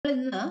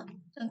ഇന്ന്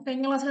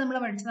കഴിഞ്ഞ ക്ലാസ്സിൽ നമ്മൾ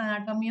പഠിച്ചത്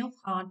അനാട്ടമി ഓഫ്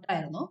ഹാർട്ട്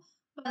ആയിരുന്നു.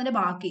 അപ്പൊ അതിന്റെ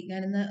ബാക്കി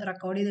ഞാനിന്ന്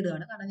റെക്കോർഡ്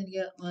ചെയ്തിടുകയാണ്. കാരണം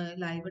എനിക്ക്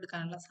ലൈവ്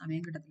എടുക്കാനുള്ള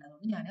സമയം കിട്ടത്തില്ല.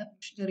 അതുകൊണ്ട് ഞാൻ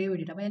ചെറിയ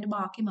വീഡിയോ അപ്പൊ അതിന്റെ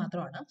ബാക്കി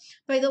മാത്രമാണ്.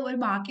 അപ്പൊ ഇത് ഒരു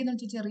ബാക്കി എന്ന്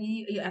വെച്ചാൽ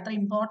അത്ര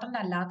ഇമ്പോർട്ടന്റ്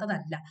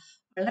അല്ലാത്തതല്ല.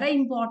 വളരെ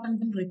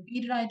ഇമ്പോർട്ടന്റും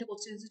റിപ്പീറ്റഡ് ആയിട്ട്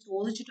ക്വസ്റ്റ്യൻസ്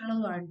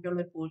ചോദിച്ചിട്ടുള്ളതുമായിട്ടുള്ള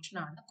ഒരു പോർഷൻ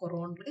ആണ്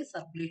കൊറോണറി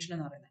സർക്കുലേഷൻ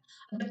എന്ന് പറയുന്നത്.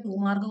 അതിന്റെ 2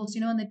 മാർക്ക്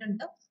ക്വസ്റ്റ്യൻ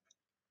വന്നിട്ടുണ്ട്,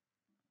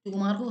 2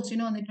 മാർക്ക്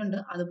ക്വസ്റ്റ്യൻ വന്നിട്ടുണ്ട്,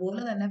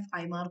 അതുപോലെ തന്നെ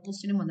 5 മാർക്ക്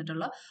ക്വസ്റ്റ്യനും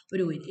വന്നിട്ടുള്ള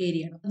ഒരു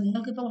ഏരിയയാണ്. അപ്പൊ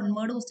നിങ്ങൾക്ക് ഇപ്പോൾ 1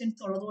 വേർഡ്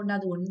ക്വസ്റ്റ്യൻസ് ഉള്ളത് കൊണ്ട്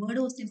അത് 1 വേർഡ്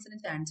ക്വസ്റ്റ്യൻസിന്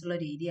ചാൻസ് ഉള്ള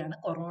ഒരു ഏരിയയാണ്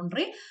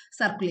കൊറോണറി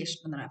സർക്കുലേഷൻ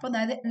എന്ന് പറയുന്നത്. അപ്പൊ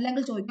അതായത്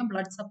അല്ലെങ്കിൽ ചോദിക്കാം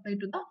blood supply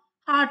to the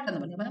heart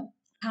എന്ന് പറഞ്ഞു. അപ്പൊ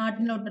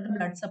ഹാർട്ടിലോട്ടിട്ട്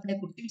ബ്ലഡ് സപ്ലൈ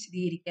കുറിച്ച്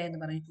വിശദീകരിക്കുക എന്ന്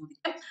പറഞ്ഞ്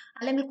ചോദിക്കാം,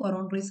 അല്ലെങ്കിൽ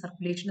കൊറോണറി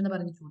സർക്കുലേഷൻ എന്ന്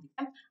പറഞ്ഞ്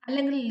ചോദിക്കാം,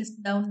 അല്ലെങ്കിൽ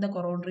list down the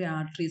coronary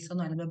arteries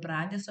എന്നോ അല്ലെങ്കിൽ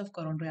ബ്രാഞ്ചസ് ഓഫ്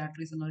കൊറോണറി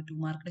ആർട്ടറീസ് എന്നോ 2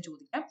 മാർക്കിന്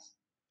ചോദിക്കാം,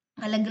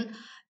 അല്ലെങ്കിൽ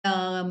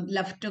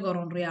ലെഫ്റ്റ്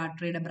കൊറോണറി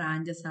ആർട്ടറിയുടെ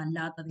ബ്രാഞ്ചസ്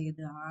അല്ലാത്തത്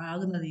ഏത്,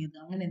 ആകുന്നത് ഏത്,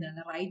 അങ്ങനെ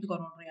എന്താണ് റൈറ്റ്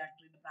കൊറോണറി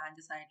ആർട്ടറിയുടെ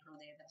ബ്രാഞ്ചസ്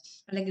ആയിട്ടുള്ളത് ഏത്,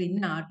 അല്ലെങ്കിൽ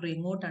ഇന്ന ആർട്ടറി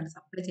എങ്ങോട്ടാണ്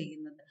സപ്ലൈ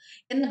ചെയ്യുന്നത്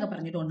എന്നൊക്കെ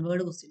പറഞ്ഞിട്ട് 1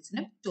 വേർഡ്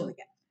ക്വസ്റ്റ്യൻസിന്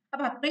ചോദിക്കാം.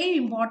 അപ്പൊ അത്രയും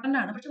ഇമ്പോർട്ടന്റ്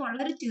ആണ്, പക്ഷെ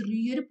വളരെ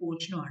ചെറിയൊരു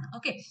പോർഷനുമാണ്.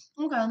 ഓക്കെ,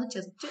 നമുക്ക് അതൊന്ന്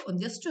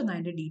ജസ്റ്റ് ഒന്ന്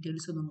അതിന്റെ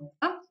ഡീറ്റെയിൽസ് ഒന്ന്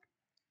നോക്കാം.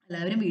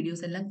 എല്ലാവരും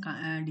വീഡിയോസ് എല്ലാം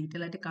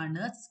ഡീറ്റെയിൽ ആയിട്ട്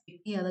കാണുക,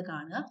 സ്കിപ്പ് ചെയ്യാതെ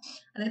കാണുക.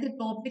 അതായത്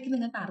ടോപ്പിക്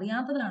നിങ്ങൾക്ക്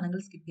അറിയാത്തതാണെങ്കിൽ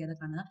സ്കിപ്പ് ചെയ്യാതെ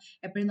കാണുക.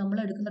 എപ്പോഴും നമ്മൾ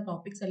എടുക്കുന്ന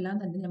ടോപ്പിക്സ് എല്ലാം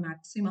തന്നെ ഞാൻ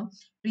മാക്സിമം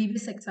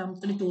പ്രീവിയസ്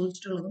എക്സാംസിന്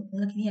ചോദിച്ചിട്ടുള്ളതും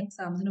നിങ്ങൾക്ക് ഇനി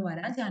എക്സാംസിന്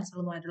വരാൻ ചാൻസ്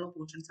ഉള്ളതുമായിട്ടുള്ള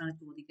പോർഷൻസ് ആണ്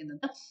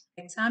ചോദിക്കുന്നത്.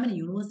 എക്സാമിന്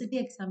യൂണിവേഴ്സിറ്റി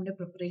എക്സാമിന്റെ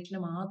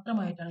പ്രിപ്പറേഷന്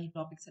മാത്രമായിട്ടാണ് ഈ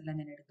ടോപ്പിക്സ് എല്ലാം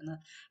ഞാൻ എടുക്കുന്നത്.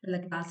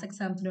 അല്ല ക്ലാസ്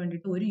എക്സാംസിന്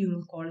വേണ്ടിയിട്ട് ഒരു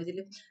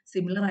കോളേജിൽ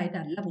സിമിലർ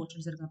ആയിട്ടല്ല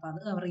പോർഷൻസ് എടുക്കുന്നത്.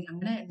 അപ്പൊ അത്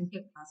അങ്ങനെ എനിക്ക്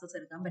ക്ലാസ്സസ്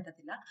എടുക്കാൻ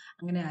പറ്റത്തില്ല.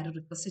 അങ്ങനെ ആരും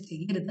റിക്വസ്റ്റ്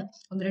ചെയ്യരുത്.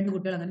 1-2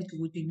 കുട്ടികൾ അങ്ങനെ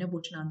ചോദിച്ചു ഇന്ന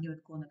പോർഷൻ ആദ്യം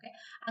എടുക്കുമെന്നൊക്കെ.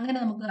 അങ്ങനെ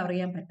നമുക്ക്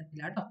അറിയാൻ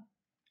പറ്റത്തില്ല കേട്ടോ.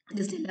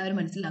 ജസ്റ്റ് എല്ലാവരും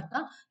മനസ്സിലാക്കുക,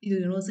 ഇത്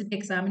യൂണിവേഴ്സിറ്റി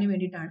എക്സാമിന്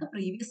വേണ്ടിയിട്ടാണ്.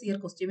 Previous year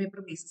question paper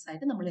basis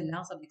ആയിട്ട് നമ്മൾ എല്ലാ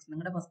സബ്ജക്ട്സും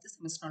നിങ്ങളുടെ ഫസ്റ്റ്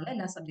സെമിസ്റ്ററിലുള്ള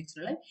എല്ലാ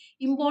സബ്ജക്ട്സിലുള്ള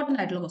ഇമ്പോർട്ടന്റ്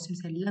ആയിട്ടുള്ള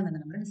ക്വസ്റ്റ്യൻസ് എല്ലാം തന്നെ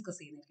നമ്മൾ ഡിസ്കസ്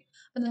ചെയ്യുന്നതായിരിക്കും.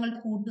 അപ്പൊ നിങ്ങളുടെ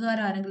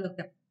കൂട്ടുകാരെങ്കിലും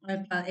ഒക്കെ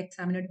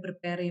എക്സാമിനായിട്ട്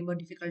പ്രിപ്പയർ ചെയ്യുമ്പോൾ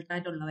ഡിഫിക്കൽട്ട്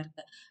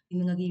ആയിട്ടുള്ളവർക്ക്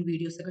നിങ്ങൾക്ക് ഈ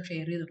വീഡിയോസ് ഒക്കെ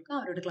ഷെയർ ചെയ്ത് കൊടുക്കുക,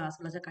 അവരോട്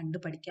ക്ലാസ്സുകളൊക്കെ കണ്ട്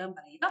പഠിക്കാൻ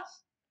പറയുക.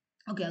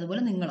 ഓക്കെ,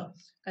 അതുപോലെ നിങ്ങളും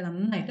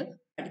നന്നായിട്ട്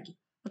പഠിക്കും.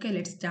 Okay,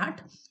 let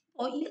start.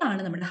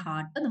 ഇതാണ് നമ്മുടെ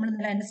ഹാർട്ട്. നമ്മൾ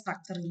ഇന്നലെ അതിന്റെ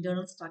സ്ട്രക്ചർ,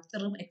 ഇന്റേണൽ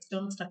സ്ട്രക്ചറും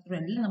എക്സ്റ്റേണൽ സ്ട്രക്ചറും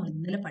എല്ലാം നമ്മൾ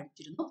ഇന്നലെ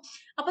പഠിച്ചിരുന്നു.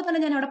 അപ്പൊ തന്നെ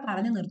ഞാൻ അവിടെ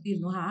പറഞ്ഞു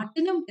നിർത്തിയിരുന്നു,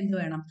 ഹാർട്ടിനും എന്ത്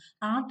വേണം,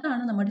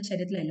 ഹാർട്ടാണ് നമ്മുടെ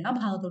ശരീരത്തിലെ എല്ലാ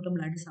ഭാഗത്തോട്ടും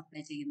ബ്ലഡ്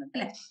സപ്ലൈ ചെയ്യുന്നത്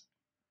അല്ലെ.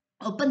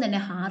 ഒപ്പം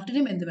തന്നെ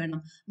ഹാർട്ടിനും എന്ത്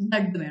വേണം,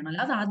 ബ്ലഡ് വേണം.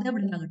 അല്ലാതെ ആദ്യം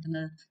എവിടെ നിന്നാണ്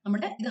കിട്ടുന്നത്,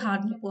 നമ്മുടെ ഇത്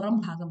ഹാർട്ടിന്റെ പുറം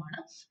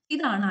ഭാഗമാണ്.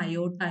 ഇതാണ്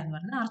അയോട്ട എന്ന്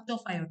പറയുന്നത്, ആർച്ച്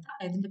ഓഫ് അയോട്ട.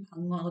 ഇതിന്റെ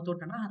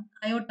ഭാഗത്തോട്ടാണ്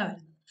അയോട്ട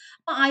വരുന്നത്.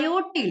 അപ്പൊ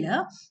അയോട്ടയില്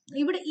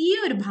ഇവിടെ ഈ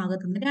ഒരു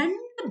ഭാഗത്ത് നിന്ന്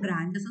 2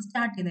 ബ്രാഞ്ചസ്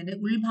സ്റ്റാർട്ട്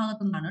ചെയ്യുന്നുണ്ട്.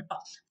 ഉൾഭാഗത്തു നിന്നാണ് കേട്ടോ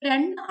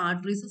 2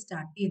 ആർട്ടറീസ്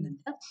സ്റ്റാർട്ട്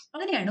ചെയ്യുന്നുണ്ട്.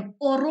 അങ്ങനെയാണ്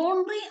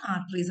കൊറോണറി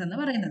ആർട്ടറീസ് എന്ന്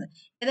പറയുന്നത്.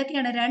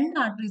 ഏതൊക്കെയാണ് 2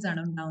 ആർട്ടറീസ്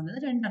ആണ് ഉണ്ടാവുന്നത്,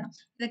 2 എണ്ണം.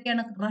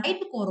 ഇതൊക്കെയാണ്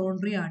റൈറ്റ്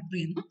കൊറോണറി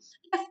ആർട്ടറി എന്നും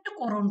ലെഫ്റ്റ്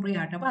കൊറോണറി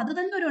ആർട്ടറി. അപ്പൊ അത്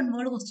തന്നെ ഒരു 1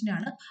 വേർഡ് ക്വസ്റ്റ്യൻ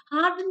ആണ്.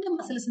 ഹാർട്ടിന്റെ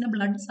മസിൽസിന്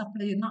ബ്ലഡ്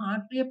സപ്ലൈ ചെയ്യുന്ന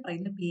ആർട്ടറിയെ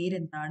പറയുന്ന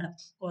പേരെന്താണ്,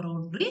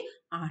 കൊറോണറി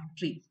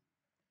ആർട്ടറി.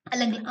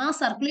 അല്ലെങ്കിൽ ആ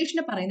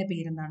സർക്കുലേഷനെ പറയുന്ന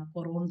പേരെന്താണ്,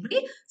 കൊറോണറി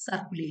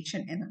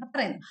സർക്കുലേഷൻ എന്നാണ്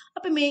പറയുന്നത്.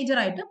 അപ്പൊ മേജർ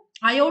ആയിട്ട്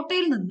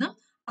അയോട്ടയിൽ നിന്ന്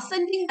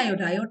അസെൻഡിങ്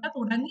അയോട്ട, അയോട്ട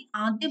തുടങ്ങി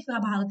ആദ്യ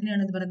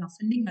ഭാഗത്തിനെയാണ് ഇത് പറയുന്നത്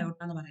അസെൻഡിങ് അയോട്ട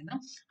എന്ന്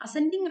പറയുന്നത്.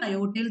 അസെൻഡിങ്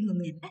അയോട്ടയിൽ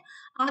നിന്ന് തന്നെ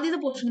ആദ്യത്തെ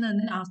പോർഷനിൽ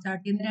നിന്ന്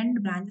സ്റ്റാർട്ട് ചെയ്യുന്ന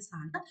 2 ബ്രാഞ്ചസ്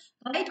ആണ്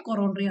right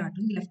coronary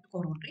artery, left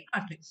coronary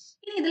artery.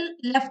 ഇനി ഇതിൽ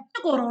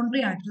ലെഫ്റ്റ്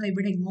കൊറോണറി ആർട്ടറി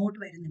ഇവിടെ ഇങ്ങോട്ട്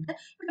വരുന്നുണ്ട്.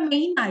 ഇവിടെ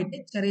മെയിൻ ആയിട്ട്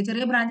ചെറിയ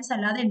ചെറിയ ബ്രാഞ്ചസ്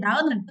അല്ലാതെ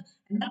ഉണ്ടാകുന്നുണ്ട്,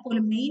 എന്നാൽ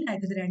പോലും മെയിൻ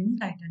ആയിട്ട് ഇത്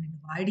 2 ആയിട്ടാണ്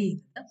ഡിവൈഡ്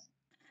ചെയ്യുന്നത്.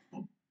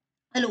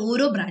 അതിൽ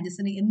ഓരോ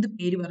ബ്രാഞ്ചസിന് എന്ത്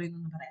പേര് പറയുന്നു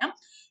എന്ന് പറയാം.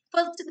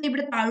 ഫസ്റ്റ്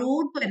ഇവിടെ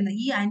താഴോട്ട് വരുന്ന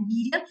ഈ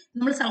ആന്റീരിയർ,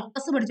 നമ്മൾ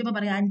സൾക്കസ് പഠിച്ചപ്പോൾ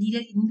പറയാം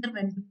ആന്റീരിയർ ഇന്റർ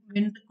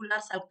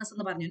വെൻട്രിക്കുലർ സൾക്കസ്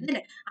എന്ന് പറഞ്ഞു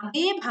അല്ലേ.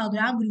 അതേ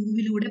ഭാഗം ആ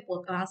ഗ്രൂവിലൂടെ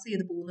ക്രാസ്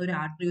ചെയ്ത് പോകുന്ന ഒരു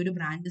ആർട്ടറി, ഒരു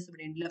ബ്രാഞ്ചസ്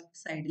ഇവിടെ ഉണ്ട്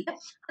ലെഫ്റ്റ് സൈഡിൽ.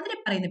 അതിനെ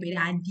പറയുന്ന പേര്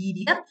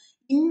ആന്റീരിയർ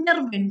ഇന്റർ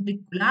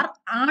വെൻട്രിക്കുലർ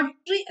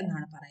ആർട്ടറി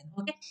എന്നാണ് പറയുന്നത്.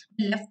 Okay,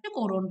 left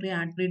coronary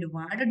artery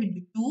divided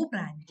into 2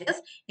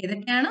 branches.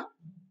 ഏതൊക്കെയാണ്,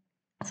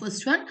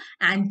 first one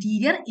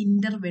anterior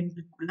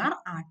interventricular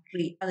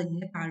artery,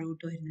 അതിങ്ങനെ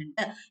താഴോട്ട്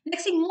വരുന്നുണ്ട്.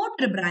 നെക്സ്റ്റ്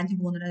ഇങ്ങോട്ടൊരു ബ്രാഞ്ച്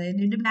പോകുന്നുണ്ട്, അതായത്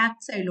ഇതിന്റെ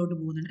ബാക്ക് സൈഡിലോട്ട്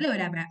പോകുന്നുണ്ട്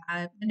അല്ലെ,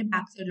 ഇതിന്റെ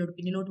ബാക്ക് സൈഡിലോട്ട്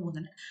പിന്നിലോട്ട്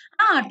പോകുന്നുണ്ട്.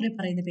 ആ ആർട്ടറി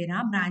പറയുന്ന പേര്,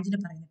 ആ ബ്രാഞ്ചിന്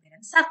പറയുന്ന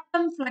പേരാണ്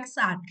സർക്കംഫ്ലെക്സ്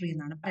ആർട്ടറി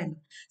എന്നാണ്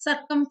പറയുന്നത്.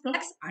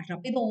 സർക്കംഫ്ലെക്സ് ആർട്ടറി.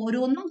 അപ്പൊ ഇത്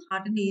ഓരോന്നും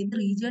ഹാർട്ടിന്റെ ഏത്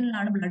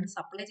റീജിയനിലാണ് ബ്ലഡ്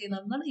സപ്ലൈ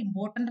ചെയ്യുന്നത്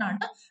ഇമ്പോർട്ടന്റ്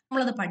ആണ്,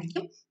 നമ്മളത്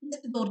പഠിക്കും.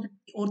 ജസ്റ്റ്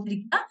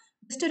ഓർത്തിരിക്കുക,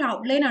 ജസ്റ്റ് ഒരു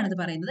ഔട്ട്ലൈൻ ആണ് ഇത്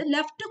പറയുന്നത്.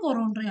 ലെഫ്റ്റ്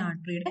കൊറോണറി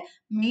ആർട്ടറിയുടെ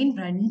മെയിൻ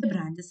 2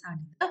 ബ്രാഞ്ചസ് ആണ്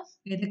ഇത്.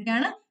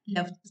 ഏതൊക്കെയാണ്,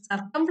 ലെഫ്റ്റ്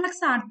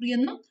സർക്കംഫ്ലെക്സ് ആർട്ടറി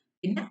എന്നും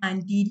പിന്നെ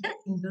ആന്റീരിയർ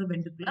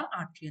ഇന്റർവെൻട്രിക്കുലർ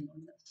ആർട്ടറി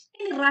എന്നുള്ളത്.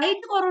 ഇനി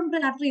റൈറ്റ് കൊറോണറി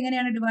ആർട്ടറി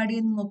എങ്ങനെയാണ് ഡിവൈഡ്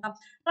ചെയ്യുന്നത് നോക്കാം.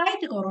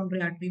 റൈറ്റ്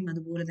കൊറോണറി ആർട്ടറിയും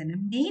അതുപോലെ തന്നെ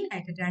മെയിൻ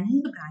ആയിട്ട്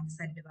 2 ബ്രാഞ്ചസ്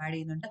ആയിട്ട് ഡിവൈഡ്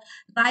ചെയ്യുന്നുണ്ട്.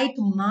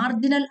 റൈറ്റ്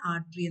മാർജിനൽ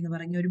ആർട്ടറി എന്ന്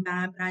പറഞ്ഞ ഒരു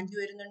ബ്രാഞ്ച്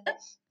വരുന്നുണ്ട്.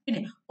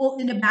 പിന്നെ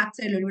ഇതിന്റെ ബാക്ക്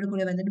സൈഡിൽ ഇവിടെ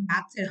കൂടെ വന്നിട്ട്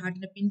ബാക്ക് സൈഡ്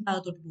ഹാർട്ടിന്റെ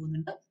പിൻഭാഗത്തോട്ട്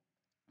പോകുന്നുണ്ട്.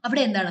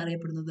 അവിടെ എന്താണ്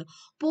അറിയപ്പെടുന്നത്,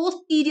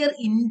 പോസ്റ്റീരിയർ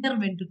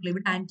ഇന്റർവെൻട്രിക്കുലർ.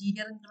 ഇവിടെ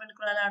ആന്റീരിയർ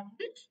ഇന്റർവെൻട്രിക്കുലർ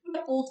ആർട്ടറി,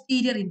 ഇവിടെ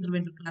പോസ്റ്റീരിയർ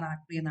ഇന്റർവെൻട്രിക്കുലർ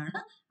ആർട്ടറി എന്നാണ്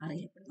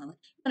അറിയപ്പെടുന്നത്.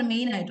 ഇതാണ്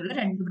മെയിൻ ആയിട്ടുള്ള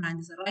 2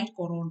 branches, right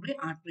coronary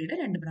ആർട്ടറിയുടെ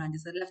 2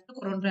 branches. Left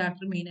coronary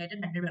artery main ആയിട്ട്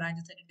 2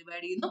 ബ്രാഞ്ചസ് ആയിട്ട്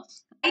ഡിവൈഡ് ചെയ്യുന്നു.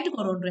 റൈറ്റ്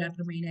കൊറോണറി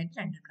ആർട്ടറി മെയിൻ ആയിട്ട്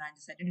 2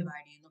 ബ്രാഞ്ചസ് ആയിട്ട്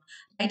ഡിവൈഡ് ചെയ്യുന്നു.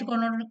 റൈറ്റ്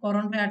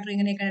കൊറോണറി ആർട്ടറി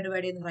എങ്ങനെയൊക്കെയാണ്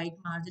ഡിവൈഡ് ചെയ്യുന്നത്, റൈറ്റ്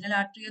മാർജിനൽ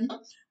ആർട്ടറി എന്നും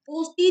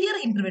പോസ്റ്റീരിയർ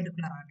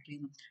ഇന്റർവെൻട്രിക്കുലർ ആർട്ടറി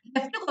എന്നും.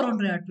 ലെഫ്റ്റ്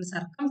കൊറോണറി ആർട്ടറി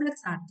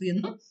സർക്കംഫ്ലെക്സ് ആർട്ടറി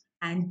എന്നും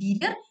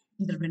ആന്റീരിയർ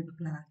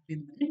interventricular artery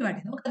എന്ന് പറഞ്ഞ് ഡിവൈഡ്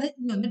ചെയ്യും. നമുക്കത്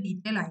ഇനി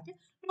ഡീറ്റെയിൽ ആയിട്ട്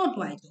നോട്ട്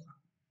വായിച്ചു നോക്കാം.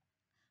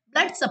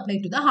 Blood supply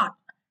to the heart.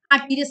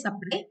 Arterial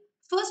supply.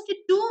 First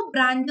two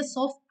branches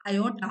of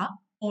aorta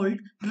called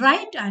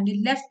right and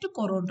left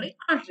coronary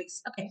arteries.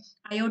 Okay.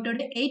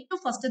 Aortയുടെ ഏറ്റവും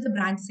ഫസ്റ്റത്തെ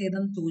ബ്രാഞ്ച്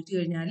ഏതെന്ന് ചോദിച്ചു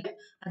കഴിഞ്ഞാൽ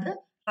അത്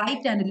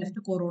right and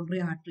left coronary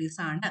arteries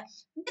ആണ്.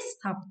 This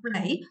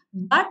supply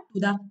blood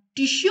to the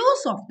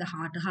tissues of the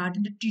heart.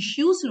 ഹാർട്ടിന്റെ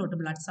ടിഷ്യൂസിലോട്ട്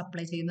blood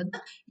supply ചെയ്യുന്നത്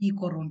ഈ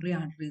coronary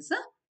arteries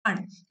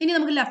ആണ്. ഇനി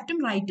നമുക്ക് ലെഫ്റ്റും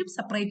റൈറ്റും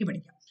സെപ്പറേറ്റ്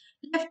പഠിക്കാം.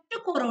 Left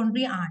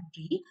coronary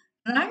artery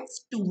runs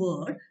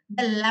toward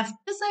the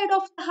left side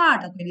of the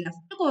heart. Okay,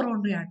 left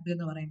coronary artery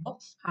എന്ന് പറയുമ്പോൾ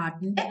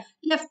ഹാർട്ടിന്റെ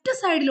ലെഫ്റ്റ്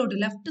സൈഡിലോട്ട്,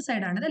 ലെഫ്റ്റ്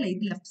സൈഡ് ആണ് അല്ലെ,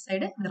 ഇത് ലെഫ്റ്റ്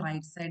സൈഡ്, ഇത്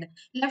റൈറ്റ് സൈഡ്,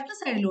 ലെഫ്റ്റ്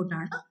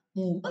സൈഡിലോട്ടാണ്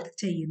മൂവ്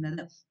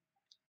ചെയ്യുന്നത്.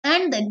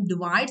 And then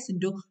divides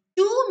into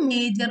two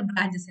major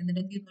branches.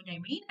 എന്നിട്ട്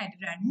മെയിൻ ആയിട്ട്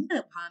രണ്ട്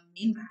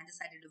മെയിൻ ബ്രാഞ്ചസ്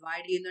ആയിട്ട്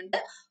ഡിവൈഡ് ചെയ്യുന്നുണ്ട്.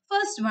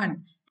 First one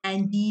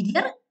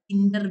anterior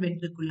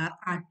interventricular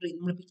artery.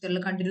 നമ്മൾ പിക്ചറിൽ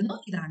കണ്ടിരുന്നു,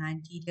 ഇതാണ്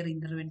anterior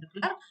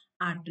interventricular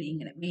artery.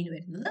 ഇങ്ങനെ മെയിൻ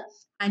വരുന്നത്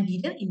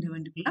anterior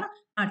interventricular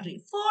artery.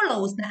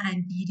 Follows the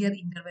anterior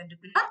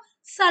interventricular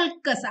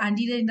sulcus.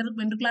 Anterior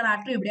interventricular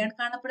artery എവിടെയാണ്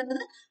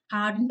കാണപ്പെടുന്നത്?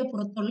 ഹാർട്ടിന്റെ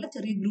പുറത്തുള്ള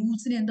ചെറിയ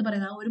ഗ്രൂവ്സിനെ എന്ത്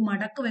പറയുന്നത്, ഒരു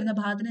മടക്ക് വരുന്ന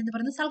ഭാഗത്തിന് എന്ത്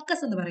പറയുന്നത്,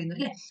 സൾക്കസ് എന്ന് പറയുന്നത്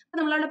അല്ലെ. അപ്പൊ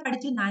നമ്മളവിടെ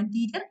പഠിച്ചിരുന്ന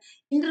anterior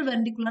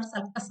interventricular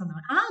sulcus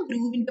എന്നാണ്. ആ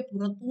ഗ്രൂവിന്റെ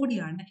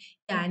പുറത്തുകൂടിയാണ്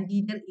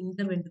anterior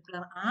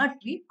interventricular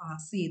artery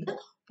പാസ് ചെയ്ത്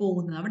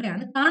പോകുന്നത്,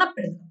 അവിടെയാണ്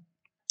കാണപ്പെടുന്നത്.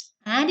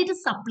 And it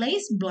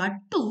supplies blood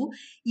to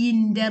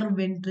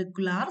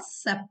interventricular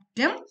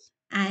septum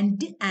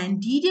and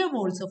anterior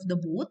walls of the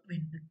both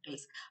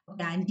ventricles.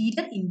 Okay,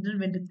 anterior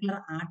interventricular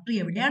artery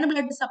എവിടെയാണ്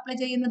ബ്ലഡ് സപ്ലൈ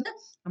ചെയ്യുന്നത്?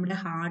 നമ്മുടെ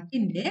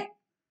ഹാർട്ടിന്റെ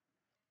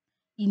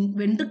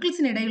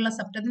വെൻട്രിക്കിൾസിനിടയിലുള്ള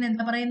സെപ്റ്റത്തിന്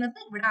എന്താ പറയുന്നത്?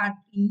 ഇവിടെ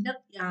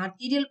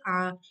ആർട്ടീരിയൽ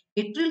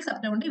ഏട്രിയൽ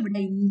സെപ്റ്റം ഉണ്ട്,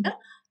 ഇവിടെ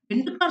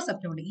വെൻട്രിക്കുലർ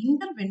സെപ്റ്റം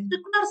ഉണ്ട്.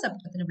 വെൻട്രിക്കുലർ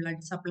സെപ്റ്റത്തിന്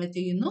ബ്ലഡ് സപ്ലൈ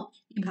ചെയ്യുന്നു,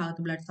 ഈ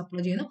ഭാഗത്ത് ബ്ലഡ്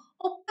സപ്ലൈ ചെയ്യുന്നു.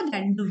 ഒപ്പം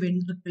രണ്ട്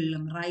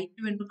വെൻട്രിക്കിളിലും,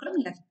 right വെൻട്രിക്കിളും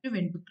left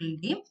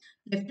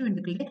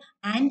വെൻട്രിക്കിളിന്റെ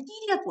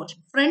anterior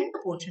portion, front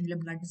പോർഷനിൽ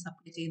ബ്ലഡ്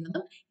സപ്ലൈ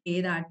ചെയ്യുന്നതും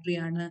ഏത്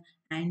ആർട്ടറിയാണ്?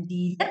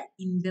 ആന്റീരിയർ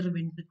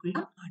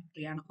ഇന്റർവെൻട്രിക്കുലർ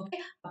ആർട്ടറി ആണ്. ഓക്കെ,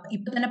 അപ്പൊ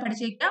ഇപ്പൊ തന്നെ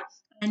പഠിച്ചേക്കാം,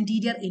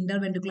 anterior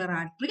interventricular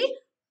artery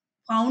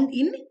found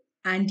in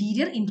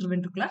anterior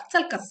interventricular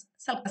sulcus.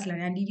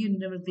 sulcusലാണ്, anterior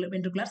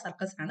interventricular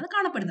sulcusലാണ്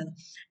കാണപ്പെടുന്നത്.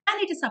 And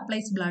it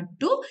supplies blood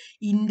to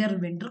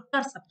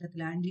interventricular septum.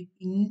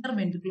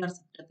 interventricular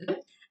septum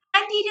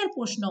anterior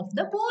portion of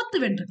the both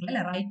ventricle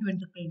അല്ലെ, right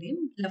വെൻട്രിക്കിളിന്റെയും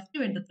left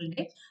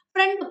വെൻട്രിക്കിളിന്റെയും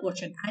front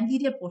portion,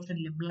 anterior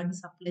പോർഷനിൽ blood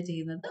supply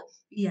ചെയ്യുന്നത്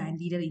ഈ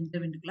anterior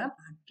interventricular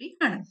artery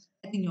ആണ്.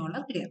 I think you all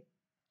are clear.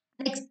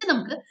 Next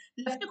നമുക്ക്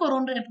left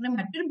coronary ആർട്ടറിയുടെ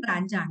മറ്റൊരു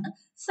branch ആണ്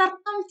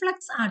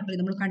circumflex artery.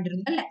 നമ്മൾ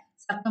കണ്ടിരുന്നു അല്ലെ,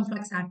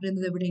 സർക്കംഫ്ലക്സ് ആർട്ടറി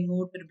എന്നത് ഇവിടെ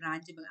ഇങ്ങോട്ടൊരു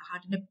ബ്രാഞ്ച്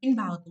ഹാർട്ടിന്റെ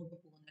പിൻഭാഗത്തോട്ട്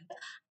പോകുന്നുണ്ട്.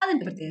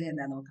 അതിന്റെ പ്രത്യേകത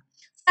എന്താണെന്ന് നോക്കാം.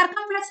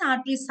 Circumflex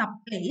artery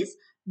supplies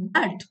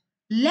blood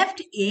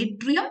left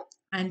atrium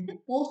and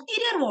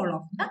posterior wall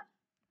of the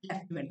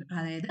left ventricle.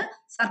 അതായത്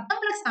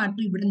സർക്കംഫ്ലക്സ്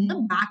ആർട്ടറി ഇവിടെ നിന്ന്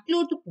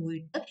ബാക്കിലോട്ട്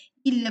പോയിട്ട്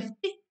ഈ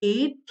ലെഫ്റ്റ്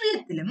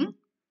ഏട്രിയത്തിലും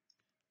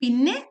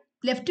പിന്നെ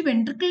ലെഫ്റ്റ്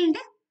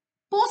വെൻട്രിക്കിളിന്റെ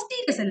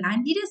പോസ്റ്റീരിയർ സൈഡ്,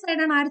 ആന്റീരിയർ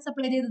സൈഡാണ് ആര്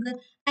സപ്ലൈ ചെയ്തത്?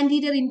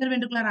 ആന്റീരിയർ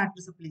ഇന്റർവെൻട്രിക്കുലർ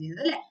ആർട്ടറി സപ്ലൈ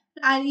ചെയ്തത് അല്ലെ.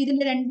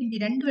 ഇതിന്റെ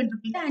രണ്ട്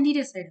വെൻട്രിക്കിളിന്റെ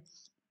ആന്റീരിയർ സൈഡ്.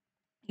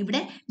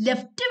 ഇവിടെ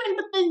ലെഫ്റ്റ്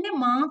വെൻട്രിക്കിളിന്റെ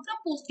മാത്രം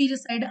പോസ്റ്റീരിയർ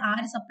സൈഡ്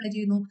ആര് സപ്ലൈ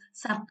ചെയ്യുന്നു?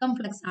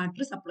 സർക്കംഫ്ലക്സ്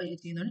ആർട്ടറി സപ്ലൈ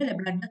ചെയ്യുന്നുണ്ട് അല്ലെ,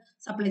 ബ്ലഡ്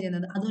സപ്ലൈ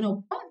ചെയ്യുന്നത്.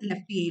 അതിനൊപ്പം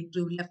ലെഫ്റ്റ്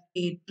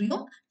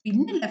ഏട്രിയവും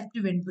പിന്നെ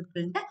ലെഫ്റ്റ്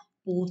വെൻട്രിക്കിളിന്റെ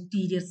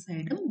പോസ്റ്റീരിയർ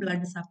സൈഡും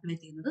ബ്ലഡ് സപ്ലൈ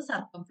ചെയ്യുന്നത്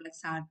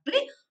സർക്കംഫ്ലക്സ്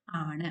ആർട്ടറി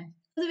ആണ്.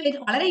 അത്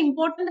വളരെ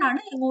ഇമ്പോർട്ടന്റ് ആണ്,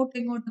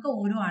 ഇങ്ങോട്ടൊക്കെ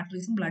ഓരോ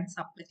ആർട്ടറീസും ബ്ലഡ്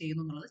സപ്ലൈ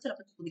ചെയ്യുന്നു എന്നുള്ളത്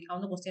ചിലപ്പോൾ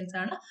ചോദിക്കാവുന്ന ക്വസ്റ്റ്യൻസ്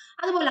ആണ്.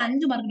 അതുപോലെ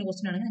 5 മാർക്കിന്റെ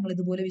ക്വസ്റ്റ്യൻ ആണെങ്കിൽ നിങ്ങൾ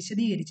ഇതുപോലെ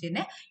വിശദീകരിച്ച്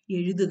തന്നെ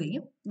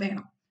എഴുതുകയും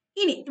വേണം.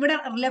 ഇനി ഇവിടെ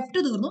ലെഫ്റ്റ്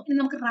തീർന്നു, ഇനി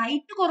നമുക്ക്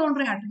റൈറ്റ്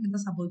കൊറോണറി ആർട്ടറി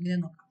എന്താ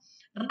സംഭവിക്കുന്നത് നോക്കാം.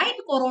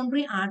 Right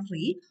coronary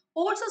artery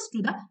ഓൾസോസ് to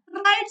the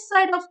right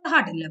side of the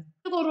heart.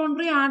 Left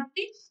coronary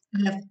artery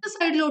left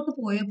സൈഡിലോട്ട്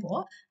പോയപ്പോ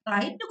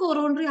റൈറ്റ്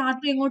കൊറോണറി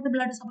ആർട്ടറി എങ്ങോട്ട്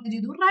ബ്ലഡ് സപ്ലൈ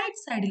ചെയ്തു?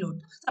 റൈറ്റ്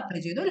സൈഡിലോട്ട്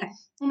സപ്ലൈ ചെയ്തു അല്ലെ.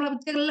 നമ്മൾ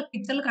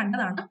പിക്ചറിൽ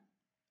കണ്ടതാണ്,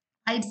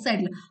 റൈറ്റ്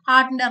സൈഡിൽ,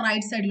 ഹാർട്ടിന്റെ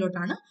റൈറ്റ്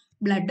സൈഡിലോട്ടാണ്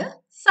ബ്ലഡ്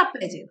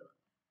സപ്ലൈ ചെയ്തത്.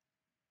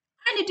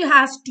 And it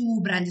has 2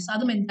 branches.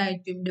 അതും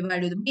എന്തായിട്ടും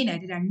ഡിവൈഡ് ചെയ്തു, മെയിൻ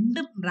ആയിട്ട്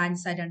 2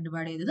 ബ്രാഞ്ചസ് ആയിട്ടാണ്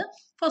ഡിവൈഡ് ചെയ്തത്.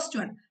 First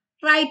one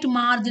right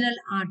marginal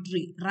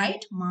artery.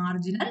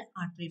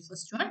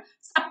 First one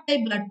supply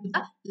blood to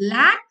the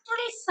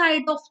lateral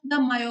side of the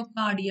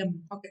myocardium.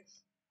 Okay,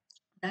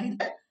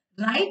 അതായത്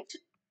റൈറ്റ്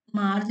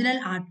മാർജിനൽ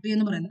ആർട്ടറി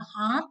എന്ന് പറയുന്നത്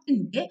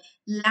ഹാർട്ടിന്റെ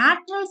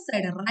ലാറ്ററൽ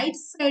സൈഡ്,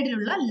 റൈറ്റ്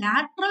സൈഡിലുള്ള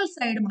ലാറ്ററൽ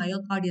സൈഡ്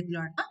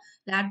മയോകാർഡിയത്തിലാണ്,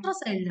 ലാറ്ററൽ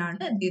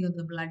സൈഡിലാണ് എന്ത്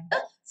ചെയ്യുന്നത്? ബ്ലഡ്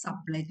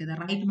സപ്ലൈ ചെയ്തത്.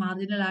 Right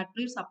marginal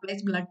artery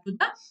supplies blood to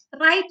the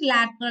right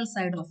lateral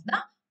side of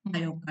the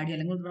myocardium,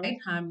 അല്ലെങ്കിൽ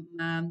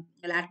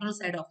right lateral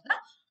side of the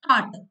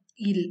heart.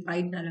 ഈ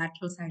റൈറ്റ്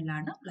ലാറ്ററൽ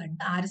സൈഡിലാണ് ബ്ലഡ്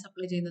ആര്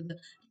സപ്ലൈ ചെയ്യുന്നത്?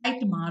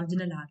 Right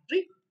marginal artery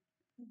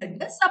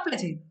blood supply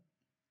ചെയ്യുന്നത്.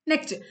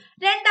 നെക്സ്റ്റ്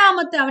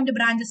രണ്ടാമത്തെ അവന്റെ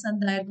branches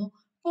എന്തായിരുന്നു?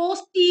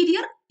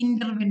 Posterior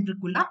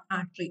interventricular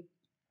artery.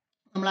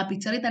 നമ്മൾ ആ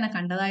പിക്ചറിൽ തന്നെ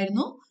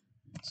കണ്ടതായിരുന്നു.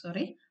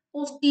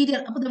 പോസ്റ്റീരിയർ.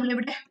 അപ്പൊ നമ്മൾ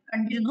ഇവിടെ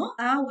കണ്ടിരുന്നു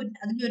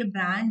അതിന്റെ ഒരു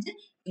ബ്രാഞ്ച്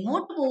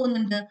എങ്ങോട്ട്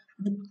പോകുന്നുണ്ട്?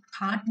 അത്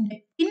ഹാർട്ടിന്റെ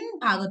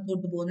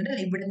പിൻഭാഗത്തോട്ട്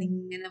പോകുന്നുണ്ട്. ഇവിടെ നിന്ന്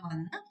ഇങ്ങനെ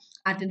വന്ന്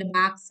ഹാർട്ടിന്റെ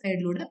ബാക്ക്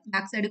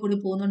സൈഡിൽ കൂടി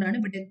പോകുന്നതുകൊണ്ടാണ്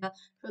ഇവിടെ എന്താ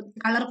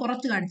കളർ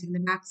കുറച്ച്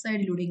കാണിച്ചിരിക്കുന്നത്. ബാക്ക്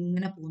സൈഡിലൂടെ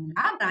ഇങ്ങനെ പോകുന്നുണ്ട്.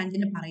 ആ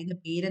ബ്രാഞ്ചിന് പറയുന്ന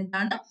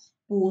പേരെന്താണ്?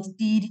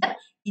 Posterior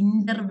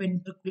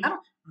interventricular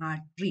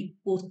artery.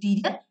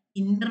 Posterior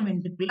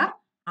interventricular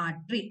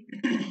artery.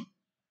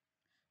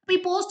 അപ്പൊ ഈ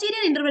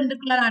പോസ്റ്റീരിയർ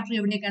ഇന്റർവെൻട്രിക്കുലർ ആർട്ടറി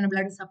എവിടേക്കാണ്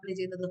ബ്ലഡ് സപ്ലൈ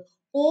ചെയ്യുന്നത്?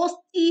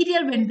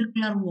 Posterior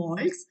ventricular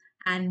walls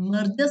and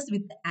merges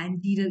with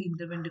anterior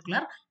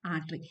interventricular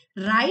artery.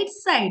 Right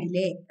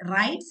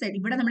side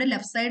ഇവിടെ നമ്മുടെ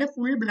left side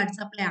full blood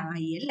supply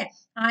ആയി അല്ലേ?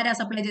 ആരാ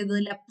സപ്ലൈ ചെയ്തത്?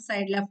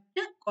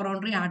 ലെഫ്റ്റ്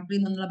കൊറോണറി ആർട്ടറി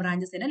എന്നുള്ള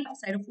branches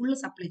left side full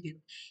supply ചെയ്തു.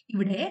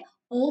 ഇവിടെ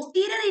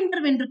പോസ്റ്റീരിയർ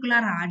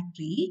ഇന്റർവെൻട്രിക്കുലർ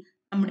ആർട്ടറി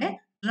നമ്മുടെ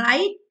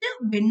റൈറ്റ്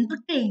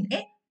വെൻട്രിക്കിളിന്റെ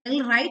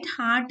അല്ലെങ്കിൽ റൈറ്റ്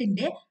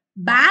ഹാർട്ടിന്റെ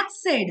ബാക്ക്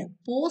സൈഡ്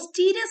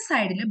പോസ്റ്റീരിയർ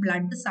സൈഡിൽ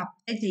ബ്ലഡ്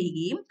സപ്ലൈ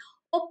ചെയ്യുകയും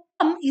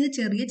ഒപ്പം ഇത്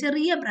ചെറിയ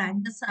ചെറിയ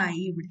ബ്രാഞ്ചസ്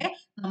ആയി ഇവിടെ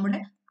നമ്മുടെ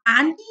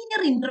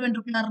ആന്റീരിയർ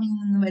ഇന്റർവെൻട്രിക്കുലറിൽ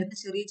നിന്ന് വരുന്ന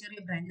ചെറിയ ചെറിയ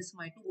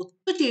ബ്രാഞ്ചസുമായിട്ട്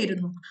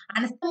ഒത്തുചേരുന്നു.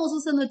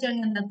 അനസ്തമോസിസ് എന്ന് വെച്ചാൽ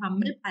എന്താ?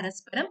 തമ്മിൽ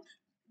പരസ്പരം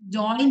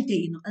ജോയിൻ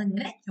ചെയ്യുന്നു.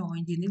 അതിങ്ങനെ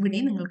ജോയിൻ ചെയ്യുന്നു.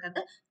 ഇവിടെയും നിങ്ങൾക്ക്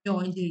അത്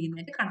ജോയിൻ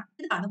ചെയ്യുന്നതായിട്ട് കാണാം.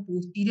 ഇതാണ്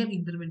പോസ്റ്റീരിയർ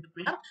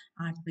ഇന്റർവെൻട്രിക്കുലർ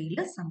ആർട്ടറിയിൽ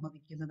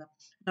സംഭവിക്കുന്നത്.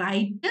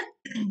 റൈറ്റ്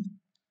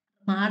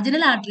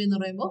മാർജിനൽ ആർട്ടറി എന്ന്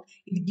പറയുമ്പോൾ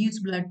it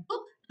gives blood to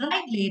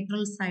right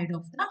lateral side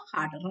of the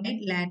heart.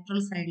 Right lateral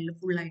സൈഡിൽ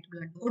ഫുൾ ആയിട്ട്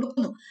ബ്ലഡ്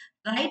കൊടുക്കുന്നു.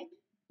 റൈറ്റ്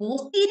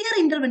പോസ്റ്റീരിയർ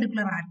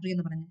ഇന്റർവെൻട്രിക്കുലർ ആർട്ടറി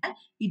എന്ന് പറഞ്ഞാൽ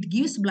it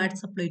gives blood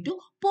supply to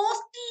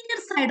posterior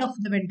side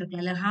of the ventricle.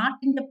 അല്ലെ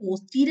ഹാർട്ടിന്റെ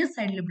posterior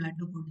സൈഡിൽ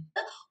ബ്ലഡ്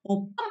കൊടുത്ത്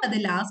ഒപ്പം അത്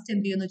ലാസ്റ്റ്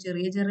എന്ത് ചെയ്യുന്നു?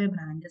 ചെറിയ ചെറിയ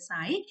ബ്രാഞ്ചസ്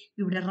ആയി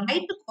ഇവിടെ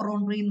റൈറ്റ്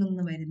കൊറോണറിയിൽ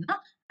നിന്ന് വരുന്ന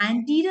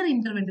ആന്റീരിയർ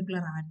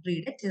ഇന്റർവെൻട്രിക്കുലർ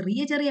ആർട്ടറിയുടെ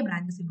ചെറിയ ചെറിയ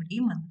ബ്രാഞ്ചസ്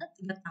ഇവിടെയും വന്ന്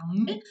ഇത്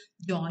തമ്മിൽ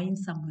ജോയിൻ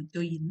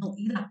സംഭവിക്കുന്നു.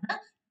 ഇതാണ്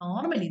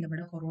നോർമലി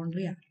നമ്മുടെ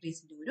കൊറോണറി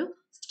ആർട്ടറീസിന്റെ ഒരു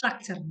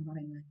സ്ട്രക്ചർ എന്ന്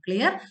പറയുന്നത്.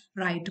 Clear?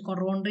 Right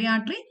coronary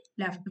artery,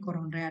 left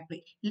coronary artery.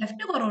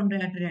 Left coronary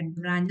artery രണ്ട്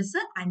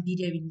branches,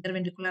 anterior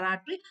interventricular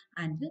artery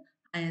and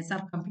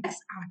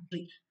സർക്കംഫ്ലെക്സ്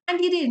artery.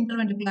 Anterior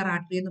interventricular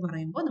artery എന്ന്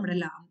പറയുമ്പോൾ നമ്മുടെ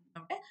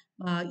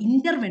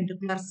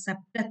ഇന്റർവെൻട്രിക്കുലർ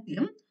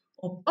സെപ്റ്റത്തിലും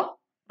ഒപ്പം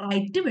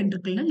റൈറ്റ്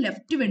വെൻട്രിക്കിളിനും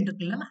ലെഫ്റ്റ്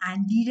വെൻട്രിക്കിളിനും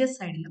ആന്റീരിയർ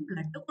സൈഡിലും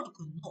ബ്ലഡ്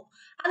കൊടുക്കുന്നു.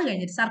 അത്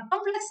കഴിഞ്ഞിട്ട്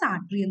സർക്കംഫ്ലെക്സ്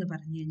ആർട്ടറി എന്ന്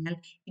പറഞ്ഞു കഴിഞ്ഞാൽ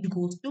it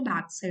goes to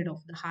back side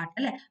of the heart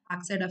അല്ലെ?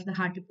 ബാക്ക് സൈഡ് ഓഫ് ദ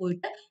ഹാർട്ടിൽ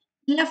പോയിട്ട്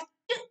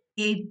ലെഫ്റ്റ്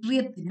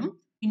ഏട്രിയത്തിനും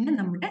പിന്നെ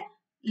നമ്മുടെ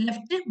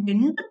ലെഫ്റ്റ്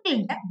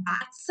വെൻട്രിക്കിളിന്റെ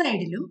ബാക്ക്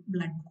സൈഡിലും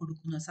ബ്ലഡ്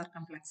കൊടുക്കുന്നു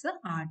സർക്കംഫ്ലെക്സ്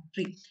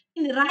ആർട്ടറി.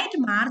 ഇനി റൈറ്റ്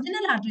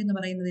മാർജിനൽ ആർട്ടറി എന്ന്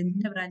പറയുന്നത്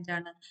എന്തിന്റെ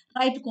ബ്രാഞ്ചാണ്?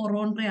 റൈറ്റ്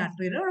കൊറോണറി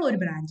ആർട്ടറിയുടെ ഒരു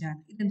ബ്രാഞ്ചാണ്.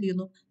 ഇത് എന്ത്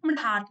ചെയ്യുന്നു?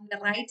 നമ്മുടെ ഹാർട്ടിന്റെ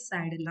റൈറ്റ്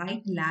സൈഡിൽ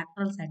റൈറ്റ്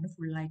ലാറ്ററൽ സൈഡിൽ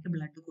ഫുൾ ആയിട്ട്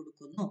ബ്ലഡ്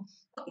കൊടുക്കുന്നു.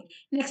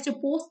 നെക്സ്റ്റ്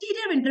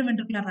പോസ്റ്റീരിയർ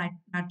വെൻട്രിക്കുലർ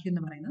ആർട്ടറി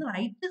എന്ന് പറയുന്നത്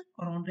റൈറ്റ്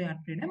കൊറോണറി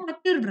ആർട്ടറിയുടെ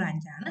മറ്റൊരു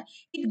ബ്രാഞ്ചാണ്.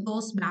 It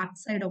goes back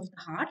side of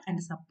the heart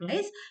and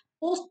supplies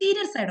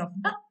posterior side of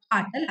the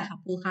heart അല്ലെ?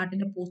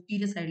 ഹാർട്ടിന്റെ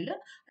പോസ്റ്റീരിയർ സൈഡിൽ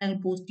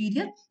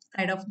posterior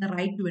side of the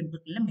right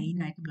വെൻട്രിക്കിളിൽ main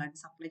ആയിട്ട് ബ്ലഡ്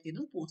സപ്ലൈ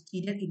ചെയ്തത്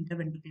പോസ്റ്റീരിയർ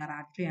ഇന്റർവെൻട്രിക്കുലർ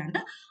ആർട്ടറി ആണ്.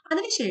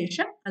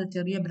 അതിനുശേഷം അത്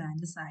ചെറിയ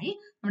ബ്രാഞ്ചസ് ആയി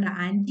നമ്മുടെ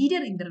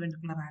ആന്റീരിയർ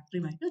ഇന്റർവെൻട്രിക്കുലർ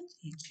ആർട്ടറിയുമായിട്ട്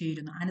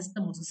ചേരുന്നു.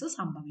 അനസ്തമോസിസ്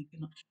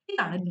സംഭവിക്കുന്നു.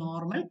 ഇതാണ്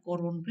നോർമൽ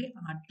കൊറോണറി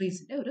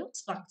ആർട്ടറീസിന്റെ ഒരു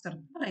സ്ട്രക്ചർ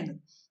എന്ന്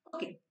പറയുന്നത്.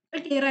 ഓക്കെ,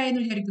 ക്ലിയർ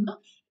ആയെന്ന് വിചാരിക്കുന്നു.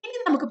 ഇനി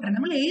നമുക്ക് പറയാം,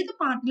 നമ്മൾ ഏത്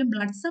പാർട്ടിലും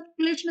ബ്ലഡ്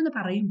സർക്കുലേഷൻ എന്ന്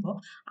പറയുമ്പോൾ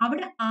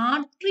അവിടെ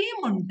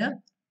ആർട്ടറിയും ഉണ്ട്.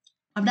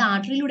 അവിടെ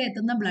ആർട്ടറിയിലൂടെ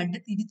എത്തുന്ന ബ്ലഡ്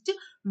തിരിച്ച്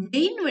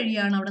വെയിൻ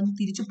വഴിയാണ് അവിടെ നിന്ന്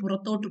തിരിച്ച്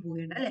പുറത്തോട്ട്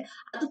പോകേണ്ടത് അല്ലെ?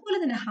 അതുപോലെ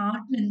തന്നെ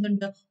ഹാർട്ടിന്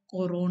എന്തുണ്ട്?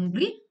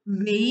 കൊറോണറി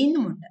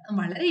വെയിനും ഉണ്ട്.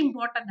 വളരെ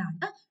ഇമ്പോർട്ടന്റ്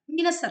ആണ്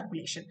Venus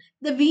circulation.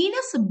 The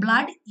Venus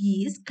blood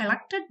is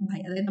collected by,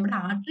 അതായത് നമ്മുടെ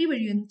ആർട്ടറി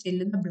വഴി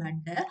ചെല്ലുന്ന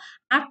ബ്ലഡ്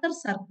ആഫ്റ്റർ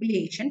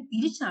സർക്കുലേഷൻ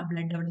തിരിച്ച് ആ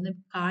ബ്ലഡ് അവിടെ നിന്ന്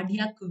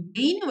കാർഡിയാക്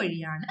വെയിൻ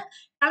വഴിയാണ്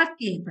കളക്ട്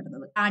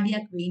ചെയ്യപ്പെടുന്നത്.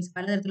 കാർഡിയാക് വെയിൻസ്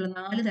പലതരത്തിലുള്ള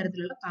 4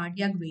 തരത്തിലുള്ള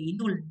കാർഡിയാക്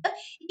വെയിനുകളുണ്ട്.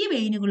 ഈ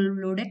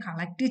വെയിനുകളിലൂടെ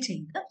കളക്ട്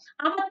ചെയ്ത്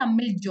അവ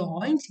തമ്മിൽ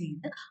ജോയിൻ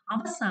ചെയ്ത്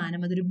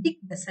അവസാനം അതൊരു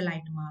ബിഗ് വെസൽ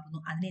ആയിട്ട്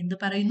മാറുന്നു. അതിനെ എന്ത്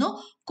പറയുന്നു?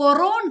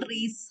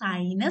 കൊറോണറി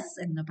സൈനസ്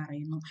എന്ന്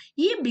പറയുന്നു.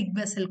 ഈ ബിഗ്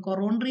വെസൽ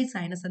കൊറോണറി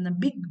സൈനസ് എന്ന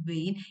ബിഗ്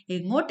വെയിൻ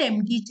എങ്ങോട്ട്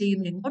എംറ്റി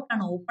ചെയ്യുന്നു?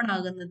 എങ്ങോട്ടാണ് ഓപ്പൺ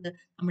ആകുന്നത്?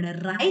 നമ്മുടെ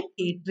റൈറ്റ്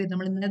ഏട്രിയം.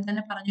 നമ്മൾ ഇന്നലെ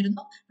തന്നെ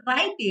പറഞ്ഞിരുന്നു,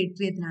 റൈറ്റ്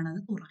ഏട്രിയത്തിലാണ്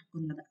അത്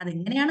തുറക്കുന്നത്.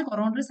 അതെങ്ങനെയാണ്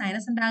കൊറോണറി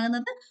സൈനസ്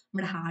ഉണ്ടാകുന്നത്?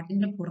 നമ്മുടെ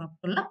ഹാർട്ടിന്റെ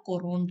പുറത്തുള്ള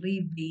കൊറോണറി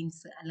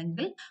വെയിൻസ്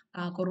അല്ലെങ്കിൽ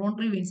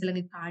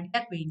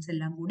കാർഡിയാക് വെയിൻസ്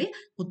എല്ലാം കൂടി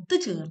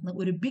ഒത്തുചേർന്ന്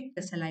ഒരു ബിഗ്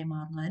വെസലായി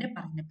മാറുന്നു. അതിനെ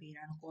പറയുന്ന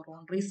പേരാണ്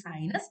കൊറോണറി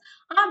സൈനസ്.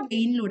 ആ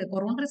വെയിനിലൂടെ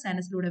കൊറോണറി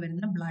സൈനസിലൂടെ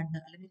വരുന്ന ബ്ലഡ്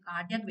അല്ലെങ്കിൽ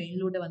കാർഡിയാക്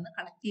വെയിനിലൂടെ വന്ന്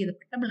കളക്ട്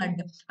ചെയ്യപ്പെട്ട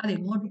ബ്ലഡ് അത്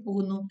എങ്ങോട്ട്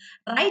പോകുന്നു?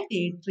 റൈറ്റ്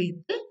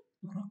ഏട്രിയത്തിൽ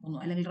തുറക്കുന്നു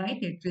അല്ലെങ്കിൽ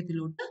റൈറ്റ്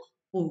ഏട്രിയത്തിലോട്ട്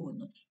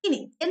പോകുന്നു. ഇനി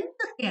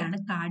എന്തൊക്കെയാണ്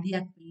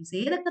കാർഡിയാക് വെയിൻസ്?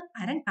 ഏതൊക്കെ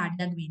തരം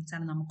കാർഡിയാക് വെയിൻസ്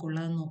ആണ്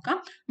നമുക്കുള്ളതെന്ന് നോക്കാം.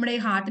 നമ്മുടെ ഈ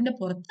ഹാർട്ടിന്റെ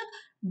പുറത്ത്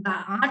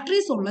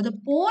ആർട്ടറീസ് ഉള്ളത്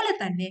പോലെ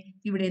തന്നെ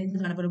ഇവിടെ എന്ത്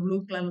കാണപ്പെടും? ബ്ലൂ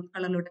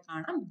കളറിലോട്ട്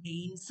കാണാം,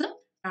 വെയിൻസ്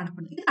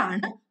കാണപ്പെടുന്നത്.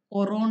 ഇതാണ്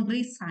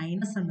കൊറോണറി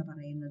സൈനസ് എന്ന്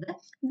പറയുന്നത്.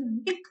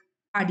 ബിഗ്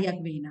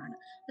കാർഡിയാക് വെയിൻ ആണ്.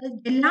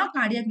 എല്ലാ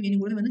കാർഡിയാക് വെയിനും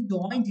കൂടി വന്ന്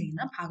ജോയിൻ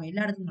ചെയ്യുന്ന ഭാഗം,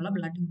 എല്ലായിടത്തും നിന്നുള്ള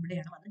ബ്ലഡ്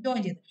ഇവിടെയാണ് വന്ന്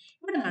ജോയിൻ ചെയ്തത്.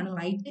 ഇവിടെ നിന്നാണ്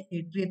റൈറ്റ്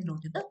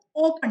ഏട്രിയത്തിലോട്ട് ഇത്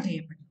ഓപ്പൺ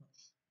ചെയ്യപ്പെടുന്നത്.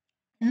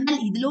 എന്നാൽ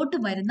ഇതിലോട്ട്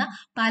വരുന്ന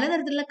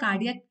പലതരത്തിലുള്ള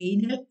കാർഡിയാക്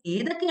വെയിനുകൾ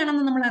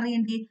ഏതൊക്കെയാണെന്ന് നമ്മൾ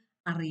അറിയണ്ടേ?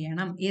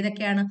 അറിയണം.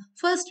 ഏതൊക്കെയാണ്?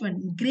 First one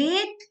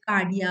great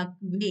cardiac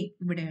vein,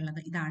 ഇവിടെയുള്ളത്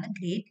ഇതാണ്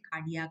great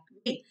cardiac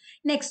vein.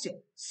 Next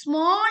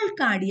small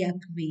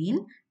cardiac vein,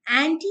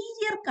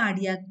 anterior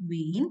cardiac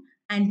vein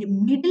and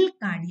middle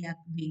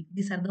cardiac vein.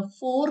 These are the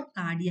 4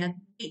 cardiac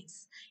veins.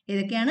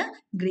 ഏതൊക്കെയാണ്?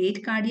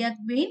 Great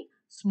cardiac vein,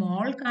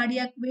 small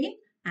cardiac vein,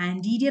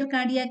 anterior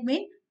cardiac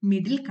vein,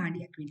 middle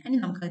cardiac vein. ഇനി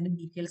നമുക്ക് അതിന്റെ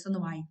details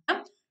ഒന്ന് വായിക്കാം.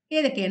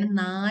 ഏതൊക്കെയാണ്?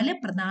 4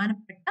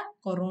 പ്രധാനപ്പെട്ട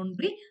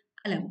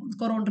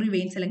coronary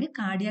veins അല്ലെങ്കിൽ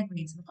cardiac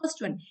veins.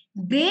 First one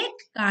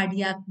great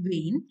cardiac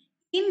vein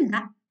in the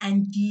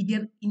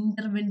anterior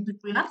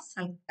interventricular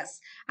sulcus.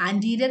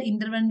 Anterior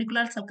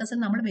interventricular സൾക്കസിൽ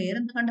നമ്മൾ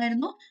വേറെന്ത്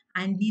കണ്ടായിരുന്നു?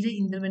 ആന്റീരിയർ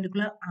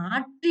ഇന്റർവെൻട്രിക്കുലർ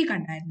ആർട്ടറി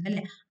കണ്ടായിരുന്നു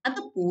അല്ലെ?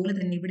 അതുപോലെ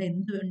തന്നെ ഇവിടെ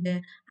എന്തുണ്ട്?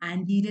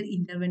 ആന്റീരിയർ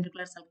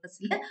ഇന്റർവെൻട്രിക്കുലർ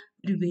സൾക്കസിൽ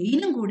ഒരു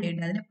വെയിനും കൂടെ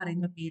ഉണ്ട്. അതിനെ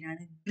പറയുന്ന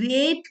പേരാണ്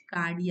great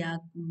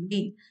cardiac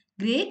vein.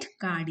 Great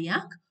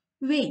cardiac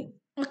vein.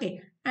 Okay.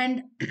 And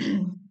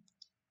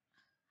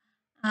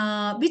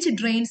which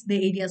drains the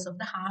areas of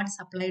the heart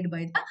supplied by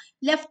the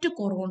left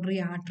coronary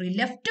artery.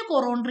 Left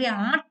coronary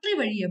artery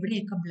വഴി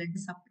എവിടെയൊക്കെ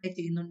ബ്ലഡ് സപ്ലൈ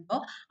ചെയ്യുന്നുണ്ടോ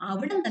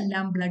അവിടെ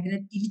നിന്നെല്ലാം ബ്ലഡിനെ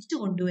തിരിച്ചു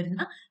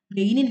കൊണ്ടുവരുന്ന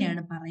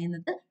വെയിനിനെയാണ്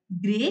പറയുന്നത്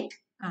ഗ്രേറ്റ്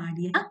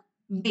കാർഡിയാക്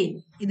വെയിൻ.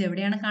 ഇത്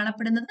എവിടെയാണ്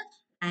കാണപ്പെടുന്നത്?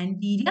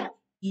 Anterior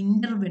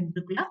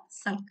interventricular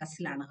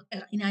സൾക്കസിലാണ്.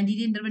 ഇനി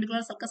ആന്റീരിയർ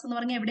ഇന്റർവെൻട്രിക്കുലർ സൾക്കസ് എന്ന്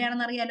പറഞ്ഞാൽ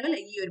എവിടെയാണെന്ന് അറിയാലോ അല്ലെ?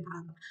 ഈ ഒരു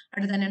ഭാഗം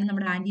അവിടെ തന്നെയാണ്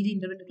നമ്മുടെ ആന്റീരിയർ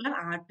ഇന്റർവെൻട്രിക്കുലർ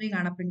ആർട്ടറി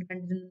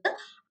കണ്ടിരുന്നത്.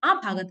 ആ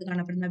ഭാഗത്ത്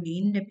കാണപ്പെടുന്ന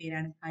വെയിനിന്റെ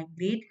പേരാണ്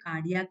ഗ്രേറ്റ്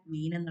കാർഡിയാക്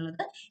വെയിൻ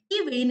എന്നുള്ളത്. ഈ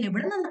വെയിൻ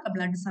എവിടെ നിന്നൊക്കെ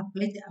ബ്ലഡ്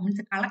സപ്ലൈ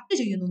മീൻസ് കളക്ട്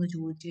ചെയ്യുന്നു എന്ന്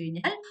ചോദിച്ചു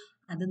കഴിഞ്ഞാൽ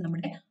അത്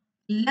നമ്മുടെ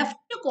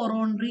left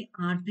coronary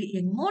artery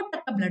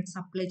എങ്ങോട്ടൊക്കെ blood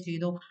supply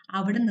ചെയ്തോ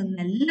അവിടെ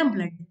നിന്നെല്ലാം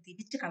ബ്ലഡ്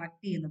തിരിച്ച്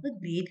കളക്ട് ചെയ്യുന്നത്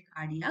ഗ്രേറ്റ്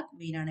കാർഡിയാക്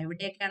വെയിൻ ആണ്.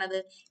 എവിടെയൊക്കെയാണത്?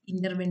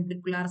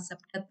 ഇന്റർവെൻട്രിക്കുലാർ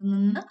സെപ്റ്റത്തിൽ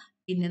നിന്ന്,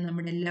 പിന്നെ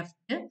നമ്മുടെ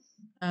ലെഫ്റ്റ്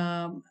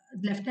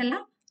അല്ല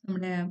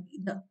നമ്മുടെ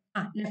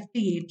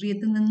ലെഫ്റ്റ്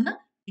ഏട്രിയത്തിൽ നിന്ന്,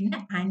 പിന്നെ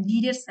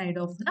anterior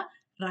side of the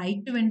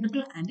right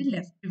ventricle and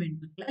left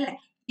ventricle അല്ലെ?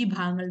 ഈ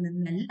ഭാഗങ്ങളിൽ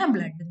നിന്നെല്ലാം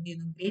ബ്ലഡ് എന്ത്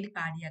ചെയ്യുന്നു? Great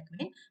cardiac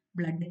vein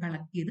blood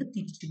collect ചെയ്ത്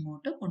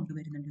തിരിച്ചിങ്ങോട്ട്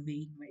കൊണ്ടുവരുന്നുണ്ട്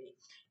വെയിൻ വഴി.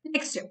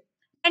 നെക്സ്റ്റ്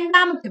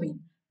രണ്ടാമത്തെ vein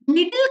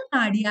middle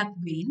cardiac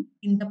vein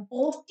in the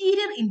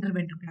posterior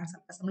interventricular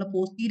sulcus. നമ്മൾ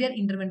പോസ്റ്റീരിയർ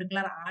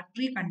ഇന്റർവെൻട്രിക്കുലർ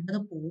ആർട്ടറി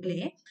കണ്ടതുപോലെ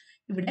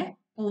ഇവിടെ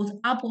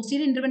ആ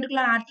പോസ്റ്റീരിയർ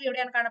ഇന്റർവെൻട്രിക്കുലർ ആർട്ടറി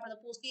എവിടെയാണ്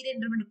കാണപ്പെടുന്നത്? പോസ്റ്റീരിയർ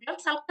ഇന്റർവെൻട്രിക്കുലർ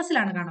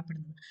സൾക്കസിലാണ്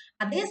കാണപ്പെടുന്നത്.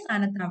 അതേ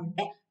സ്ഥാനത്ത്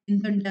അവിടെ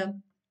എന്തുണ്ട്?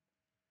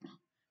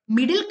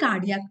 മിഡിൽ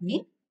കാർഡിയാക്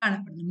വെയിൻ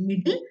കാണപ്പെടുന്നു.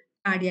 മിഡിൽ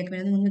കാർഡിയാക്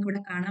വെയിൻ നിങ്ങൾക്ക്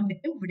ഇവിടെ കാണാൻ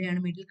പറ്റും. ഇവിടെയാണ്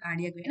മിഡിൽ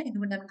കാർഡിയാക് വെയിൻ. ഇത്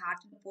ഇവിടെ നമ്മുടെ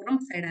ഹാർട്ടിന്റെ പുറം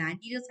സൈഡ്,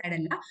 ആന്റീരിയർ സൈഡ്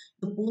അല്ല,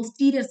 ഇത്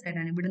പോസ്റ്റീരിയർ സൈഡ്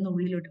ആണ്. ഇവിടുന്ന്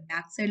ഉള്ളിലോട്ട്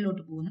ബാക്ക്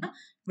സൈഡിലോട്ട് പോകുന്ന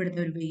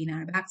ഇവിടുത്തെ ഒരു വെയിൻ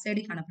ആണ്. ബാക്ക്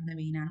സൈഡിൽ കാണപ്പെടുന്ന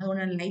വെയിൻ ആണ്.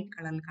 അതുകൊണ്ടാണ് ലൈറ്റ്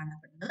കളറിൽ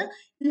കാണപ്പെടുന്നത്.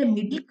 ഇതിന്റെ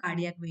മിഡിൽ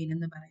കാർഡിയാക് വെയിൻ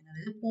എന്ന്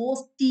പറയുന്നത് ഇത്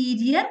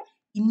പോസ്റ്റീരിയർ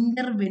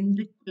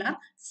ഇന്റർവെൻട്രിക്കുലർ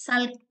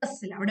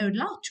സൾക്കസിൽ അവിടെ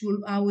ഉള്ള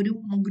ആ ഒരു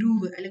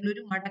ഗ്രൂവ് അല്ലെങ്കിൽ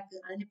ഒരു മടക്ക്,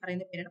 അതിന്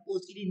പറയുന്ന പേരാണ്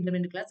പോസ്റ്റീരിയർ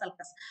ഇന്റർവെൻട്രിക്കുലർ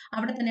സൾക്കസ്.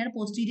 അവിടെ തന്നെയാണ്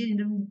പോസ്റ്റീരിയർ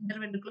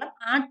ഇന്റർവെൻട്രിക്കുലർ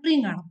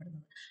ആർട്ടറിയും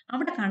കാണപ്പെടുന്നത്.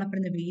 അവിടെ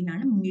കാണപ്പെടുന്ന വെയിൻ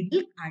ആണ്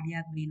മിഡിൽ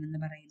കാർഡിയാക് വെയിൻ എന്ന്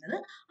പറയുന്നത്.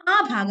 ആ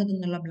ഭാഗത്തു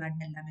നിന്നുള്ള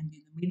ബ്ലഡ് എല്ലാം എന്ത്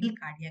ചെയ്യുന്നു? മിഡിൽ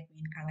കാർഡിയാക്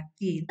വെയിൻ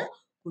കളക്ട് ചെയ്ത്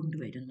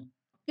കൊണ്ടുവരുന്നു.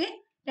 ഓക്കെ.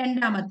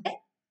 രണ്ടാമത്തെ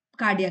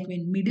cardiac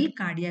vein middle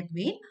cardiac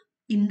vein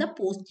in the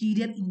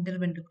posterior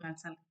interventricular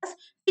sulcus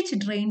which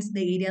drains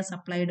the area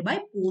supplied by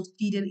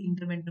posterior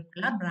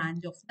interventricular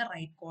branch of the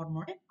right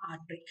coronary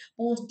artery.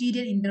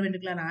 Posterior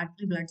interventricular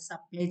artery blood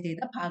supply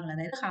ചെയ്ത ഭാഗങ്ങൾ,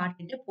 അതായത്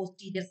ഹാർട്ടിന്റെ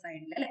posterior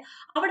സൈഡിൽ അല്ലെ,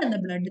 അവിടെ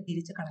നിന്ന് blood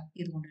തിരിച്ച് collect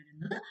ചെയ്ത്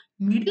കൊണ്ടുവരുന്നത്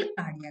മിഡിൽ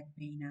കാർഡിയാക്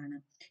വെയിൻ ആണ്.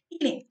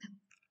 ഇനി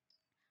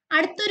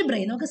അടുത്തൊരു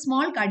ബ്രെയിൻ നമുക്ക്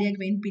സ്മോൾ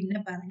കാർഡിയാക് വെയിൻ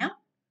പിന്നെ പറയാം.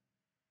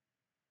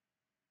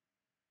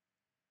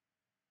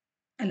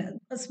 അല്ല,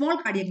 സ്മോൾ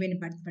കാർഡിയാക് വെയിൻ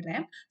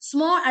പറയാം.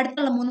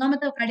 അടുത്തുള്ള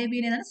മൂന്നാമത്തെ കാർഡിയാക്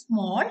വെയിൻ ഏതാണ്?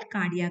 Small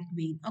cardiac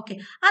vein. ഓക്കെ.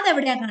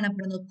 അതെവിടെയാണ്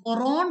കാണപ്പെടുന്നത്?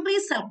 കൊറോണറി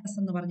സൾക്കസ്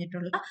എന്ന്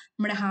പറഞ്ഞിട്ടുള്ള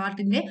നമ്മുടെ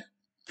ഹാർട്ടിന്റെ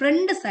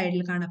ഫ്രണ്ട്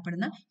സൈഡിൽ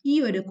കാണപ്പെടുന്ന ഈ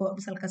ഒരു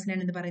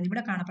സൾക്കസിനാണ് എന്ത് പറയുന്നത്?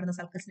 ഇവിടെ കാണപ്പെടുന്ന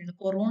സൾക്കസിനാണ്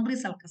കൊറോണറി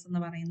സൾക്കസ്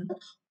എന്ന് പറയുന്നത്.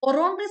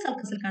 കൊറോണറി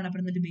സൾക്കസിൽ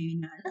കാണപ്പെടുന്ന ഒരു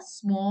വെയിനാണ്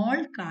സ്മോൾ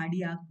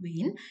കാർഡിയാക്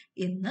വെയിൻ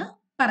എന്ന്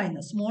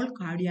പറയുന്നത്. സ്മോൾ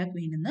കാർഡിയാക്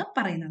വെയിൻ എന്ന്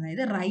പറയുന്നത്,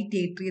 അതായത് റൈറ്റ്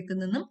ഏട്രിയത്തിൽ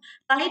നിന്നും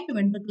റൈറ്റ്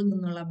വെൻട്രിക്കിളിൽ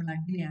നിന്നുള്ള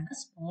ബ്ലഡിനെയാണ്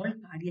സ്മോൾ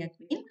കാർഡിയാക്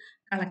വെയിൻ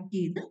കളക്ട്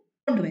ചെയ്ത്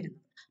കൊണ്ടുവരുന്നത്.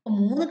 അപ്പൊ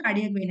 3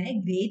 കാർഡിയാക് വെയിൻ ആയി.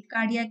 Great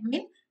cardiac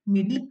vein,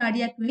 middle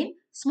cardiac vein,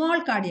 small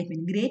cardiac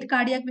vein. Great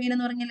cardiac vein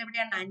എന്ന് പറഞ്ഞാൽ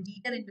എവിടെയാണ്?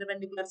 ആന്റീരിയർ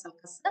ഇന്റർവെൻട്രിക്കുലർ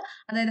സൾക്കസ്,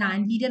 അതായത്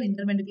ആന്റീരിയർ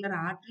ഇന്റർവെൻട്രിക്കുലർ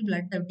ആർട്ടറി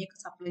ബ്ലഡ് എവിടെയൊക്കെ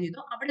സപ്ലൈ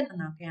ചെയ്തോ അവിടെ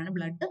നിന്നൊക്കെയാണ്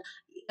ബ്ലഡ്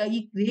ഈ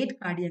ഗ്രേറ്റ്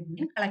കാർഡിയാക്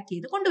വെയിൻ കളക്ട്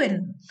ചെയ്ത്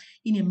കൊണ്ടുവരുന്നത്.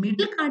 ഇനി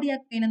മിഡിൽ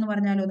കാർഡിയാക് വെയിൻ എന്ന്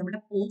പറഞ്ഞാലോ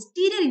നമ്മുടെ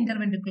posterior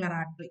interventricular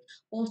artery,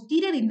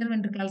 posterior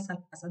interventricular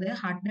sulcus,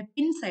 അതായത് ഹാർട്ടിന്റെ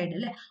പിൻ സൈഡ്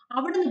അല്ലെ,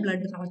 അവിടെ നിന്ന്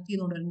ബ്ലഡ് കളക്ട്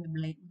ചെയ്ത്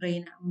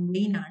കൊണ്ടുവരുന്ന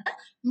വെയിൻ ആണ്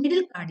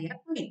മിഡിൽ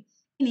കാർഡിയാക് വെയിൻ.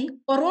 ഇനി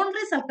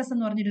കൊറോണറി സൾക്കസ്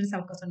എന്ന് പറഞ്ഞൊരു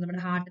സൾക്കസ് ഉണ്ട്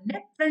നമ്മുടെ ഹാർട്ടിന്റെ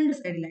ഫ്രണ്ട്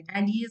സൈഡിലായിട്ട്,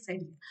 ആന്റീരിയർ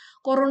സൈഡിൽ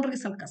കൊറോണറി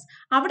സൾക്കസ്.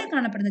 അവിടെ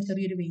കാണപ്പെടുന്ന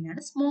ചെറിയൊരു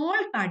വെയിനാണ് സ്മോൾ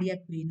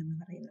കാർഡിയാക് വെയിൻ എന്ന്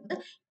പറയുന്നത്.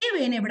 ഈ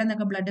വെയിൻ എവിടെ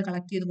നിന്നൊക്കെ ബ്ലഡ്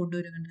കളക്ട് ചെയ്ത്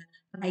കൊണ്ടുവരുന്നുണ്ട്?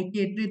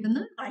 റൈറ്റ് ഏട്രിയത്തിൽ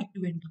നിന്നും റൈറ്റ്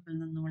വെൻട്രിക്കിളിൽ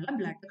നിന്നുമുള്ള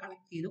ബ്ലഡ്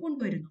കളക്ട് ചെയ്ത്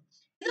കൊണ്ടുവരുന്നു.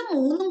 ഇത്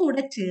മൂന്നും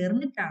കൂടെ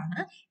ചേർന്നിട്ടാണ്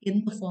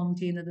എന്ത് ഫോം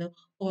ചെയ്യുന്നത്?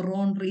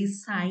 കൊറോണറി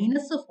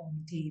സൈനസ് ഫോം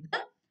ചെയ്ത്,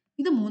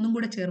 ഇത് മൂന്നും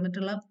കൂടെ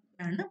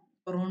ചേർന്നിട്ടുള്ളതാണ്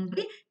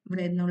കൊറോണറി,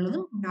 ഇവിടെ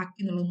നിന്നുള്ളതും ബാക്കി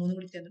എന്നുള്ളതും മൂന്നും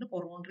കൂടി ചേർന്നിട്ട്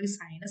കൊറോണറി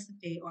സൈനസ്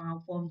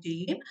ഫോം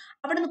ചെയ്യുകയും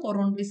അവിടെ നിന്ന്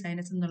കൊറോണറി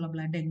സൈനസ് എന്നുള്ള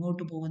ബ്ലഡ്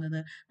എങ്ങോട്ട് പോകുന്നത്?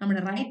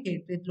 നമ്മുടെ റൈറ്റ്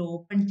ഏട്രിയത്തിൽ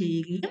ഓപ്പൺ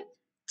ചെയ്യുകയും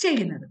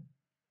ചെയ്യുന്നത്.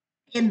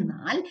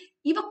 എന്നാൽ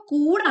ഇവ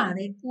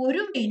കൂടാതെ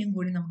ഒരു വെയിനും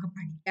കൂടി നമുക്ക്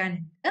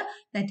പഠിക്കാനുണ്ട്.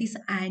 That is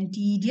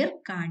anterior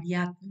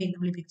cardiac vein.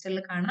 നമ്മൾ ഈ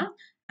പിക്ചറിൽ കാണാം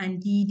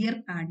ആന്റീരിയർ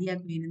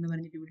കാർഡിയാക് വെയിൻ എന്ന്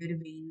പറഞ്ഞിട്ട് ഇവിടെ ഒരു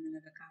വെയിൻ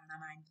നിങ്ങൾക്ക്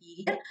കാണാം.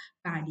 Anterior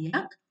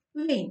cardiac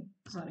vein,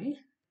 sorry,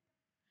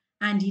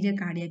 anterior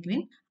cardiac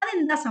vein.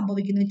 അതെന്താ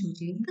സംഭവിക്കുന്നത്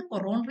ചോദിച്ചു കഴിഞ്ഞാൽ ഇത്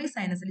കൊറോണറി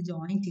സൈനസിൽ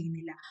ജോയിൻ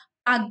ചെയ്യുന്നില്ല.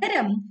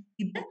 പകരം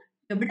ഇത്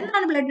എവിടെ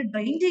നിന്നാണ് ബ്ലഡ്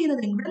ഡ്രെയിൻ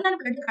ചെയ്യുന്നത്, എവിടെ നിന്നാണ്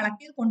ബ്ലഡ് കളക്ട്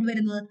ചെയ്ത്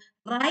കൊണ്ടുവരുന്നത്?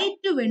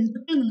 റൈറ്റ്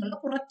വെൻട്രിക്കിൽ നിന്നുള്ള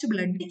കുറച്ച്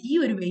ബ്ലഡ് ഈ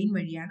ഒരു വെയിൻ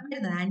വഴിയാണ്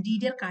വരുന്നത്,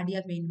 ആന്റീരിയർ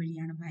കാർഡിയാക് വെയിൻ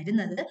വഴിയാണ്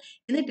വരുന്നത്.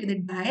 എന്നിട്ട് ഇത്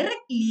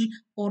ഡയറക്ട്ലി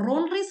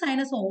കൊറോണറി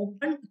സൈനസ്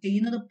ഓപ്പൺ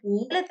ചെയ്യുന്നത്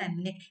പോലെ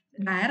തന്നെ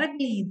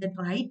ഡയറക്ട്ലി ഇത്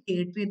റൈറ്റ്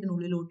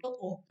ഏട്രിയത്തിനുള്ളിലോട്ട്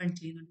ഓപ്പൺ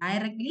ചെയ്യുന്നു,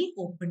 ഡയറക്ട്ലി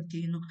ഓപ്പൺ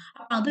ചെയ്യുന്നു.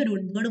 അപ്പൊ അതൊരു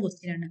തേർഡ്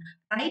ക്വസ്റ്റ്യൻ ആണ്.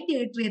 റൈറ്റ്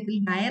ഏട്രിയത്തിൽ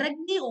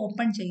ഡയറക്ട്ലി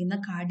ഓപ്പൺ ചെയ്യുന്ന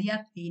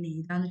കാർഡിയാക് വെയിൻ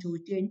ഏതാന്ന്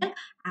ചോദിച്ചു കഴിഞ്ഞാൽ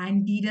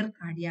ആന്റീരിയർ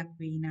കാർഡിയാക്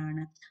വെയിൻ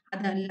ആണ്.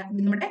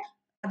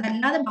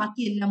 അതല്ലാതെ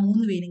ബാക്കി എല്ലാ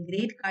 3 വെയിനും,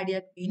 great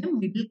cardiac വെയിനും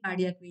middle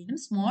cardiac വെയിനും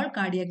small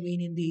cardiac vein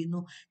എന്ത്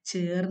ചെയ്യുന്നു,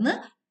 ചേർന്ന്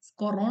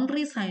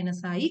കൊറോണറി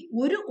സൈനസ് ആയി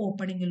ഒരു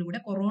ഓപ്പണിങ്ങിലൂടെ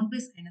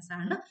കൊറോണറി സൈനസ്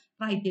ആണ്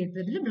റൈറ്റ്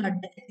ഏട്രിയത്തിൽ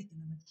ബ്ലഡ്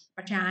എത്തിക്കുന്നത്.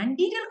 പക്ഷെ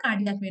ആന്റീരിയർ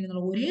കാർഡിയാക് വെയിൻ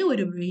എന്നുള്ള ഒരേ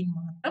ഒരു വെയിൻ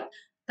മാത്രം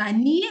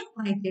തനിയെ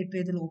റൈറ്റ്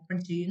ഏട്രിയത്തിൽ ഓപ്പൺ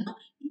ചെയ്യുന്നു.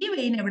 ഈ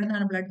വെയിൻ എവിടെ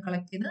നിന്നാണ് ബ്ലഡ്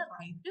കളക്ട് ചെയ്യുന്നത്?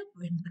 റൈറ്റ്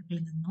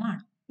വെൻട്രിക്കിളിൽ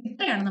നിന്നുമാണ്.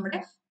 ഇത്രയാണ് നമ്മുടെ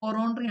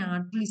കൊറോണറി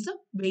ആർട്ടറീസും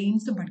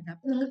വെയിൻസും പഠിക്കുക.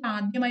 അപ്പൊ നിങ്ങൾക്ക്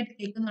ആദ്യമായിട്ട്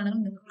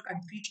കേൾക്കുന്നതാണെങ്കിൽ നിങ്ങൾക്ക്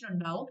കൺഫ്യൂഷൻ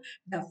ഉണ്ടാവും.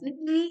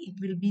 Definitely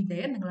it will be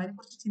there. നിങ്ങൾ അതിനെ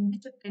കുറിച്ച്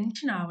ചിന്തിച്ച്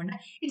ടെൻഷൻ ആവണ്ട.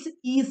 It's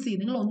easy.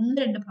 നിങ്ങൾ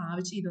 1-2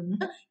 പ്രാവശ്യം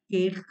ഇതൊന്ന്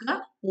കേൾക്കുക.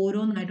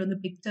 ഓരോന്നായിട്ടൊന്ന്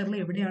പിക്ചറിൽ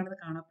എവിടെയാണെന്ന്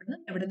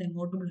കാണപ്പെടുന്നത്, എവിടെ നിന്ന്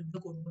എങ്ങോട്ട്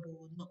ബ്ലഡ്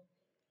കൊണ്ടുപോകുന്നു,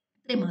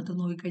 ഇത്രയും മാത്രം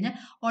നോക്കിക്കഴിഞ്ഞാൽ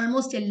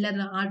ഓൾമോസ്റ്റ്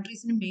എല്ലാ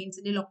ആർട്ടറീസിനും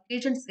വെയിൻസിന്റെ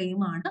ലൊക്കേഷൻ സെയിം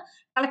ആണ്.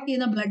 കളക്ട്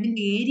ചെയ്യുന്ന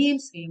ബ്ലഡിന്റെ ഏരിയയും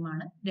സെയിം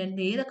ആണ്.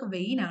 ഏതൊക്കെ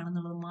വെയിൻ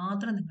ആണെന്നുള്ളത്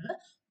മാത്രം നിങ്ങൾ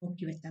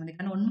നോക്കി വെച്ചാൽ മതി.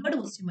 കാരണം 9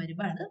 ക്വസ്റ്റ്യൻ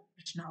വരുമ്പോൾ അത്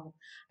പ്രശ്നമാകും.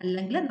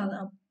 അല്ലെങ്കിൽ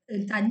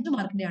 5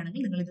 മാർക്കിന്റെ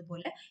ആണെങ്കിൽ നിങ്ങൾ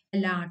ഇതുപോലെ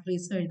എല്ലാ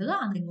ആർട്ടറീസും എഴുതുക,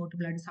 അത് എങ്ങോട്ട്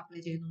ബ്ലഡ്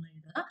സപ്ലൈ ചെയ്യുന്നു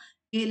എഴുതുക,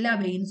 എല്ലാ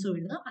വെയിൻസും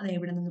എഴുതുക, അത്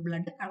എവിടെ നിന്ന്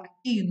ബ്ലഡ്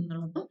കളക്ട് ചെയ്യുന്നു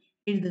എന്നുള്ളതും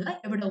എഴുതുക,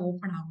 എവിടെ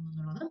ഓപ്പൺ ആകുന്നു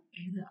എന്നുള്ളതും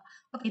എഴുതുക.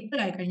 ഓക്കെ, ഇത്ര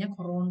ആയി കഴിഞ്ഞാൽ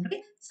കൊറോണറി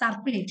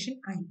സർക്കുലേഷൻ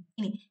ആയി.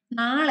 ഇനി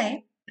നാളെ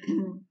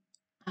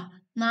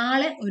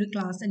ഒരു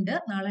ക്ലാസ് ഉണ്ട്.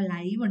 നാളെ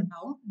ലൈവ്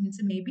ഉണ്ടാവും.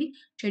 മീൻസ് മേ ബി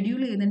ഷെഡ്യൂൾ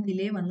ചെയ്യുന്നതിന്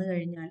ഡിലേ വന്നു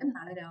കഴിഞ്ഞാലും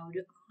നാളെ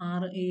ഒരു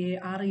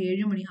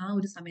 6-7 മണി ആ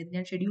ഒരു സമയത്ത്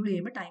ഞാൻ ഷെഡ്യൂൾ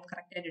ചെയ്യുമ്പോൾ ടൈം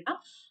കറക്റ്റ് ആയിട്ട് ഇടാം.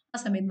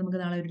 ആ സമയത്ത് നമുക്ക്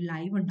നാളെ ഒരു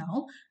ലൈവ്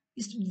ഉണ്ടാവും.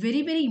 It's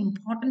very very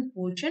important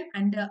portion.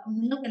 And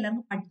നിങ്ങൾക്ക്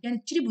എല്ലാവർക്കും പഠിക്കാൻ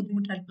ഇച്ചിരി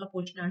ബുദ്ധിമുട്ടായിട്ടുള്ള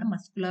പോർഷനാണ്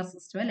മസ്കുലർ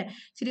സിസ്റ്റം, അല്ലെ?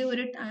 ഇച്ചിരി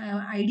ഒരു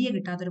ഐഡിയ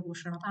കിട്ടാത്തൊരു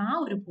പോർഷനാണ്. അപ്പൊ ആ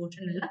ഒരു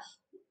പോർഷനിലുള്ള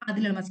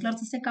അതിലുള്ള മസ്കുലർ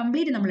സിസ്റ്റം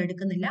കംപ്ലീറ്റ് നമ്മൾ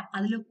എടുക്കുന്നില്ല.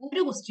 അതിൽ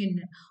ഒരു ക്വസ്റ്റ്യൻ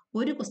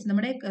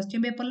നമ്മുടെ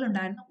ക്വസ്റ്റ്യൻ പേപ്പറിൽ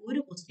ഉണ്ടായിരുന്ന ഒരു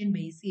ക്വസ്റ്റ്യൻ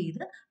ബേസ്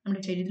ചെയ്ത്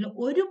നമ്മുടെ ശരീരത്തിലെ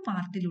ഒരു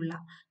പാർട്ടിലുള്ള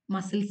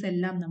മസിൽസ്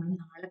എല്ലാം നമ്മൾ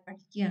നാളെ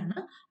പഠിക്കുകയാണ്.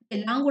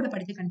 എല്ലാം കൂടെ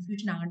പഠിച്ച്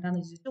കൺഫ്യൂഷൻ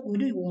ആകണ്ടെന്ന് വെച്ചിട്ട്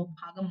ഒരു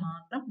ഭാഗം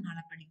മാത്രം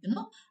നാളെ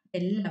പഠിക്കുന്നു.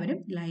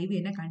 എല്ലാവരും ലൈവ്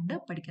തന്നെ കണ്ട്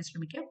പഠിക്കാൻ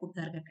ശ്രമിക്കുക.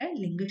 കൂട്ടുകാർക്കൊക്കെ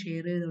ലിങ്ക്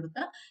ഷെയർ ചെയ്ത്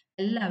കൊടുക്കുക.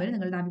 എല്ലാവരും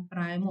നിങ്ങളുടെ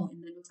അഭിപ്രായമോ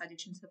എന്തെങ്കിലും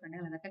സജഷൻസ് ഒക്കെ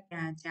ഉണ്ടെങ്കിൽ അതൊക്കെ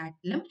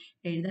ചാറ്റിലും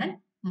എഴുതാൻ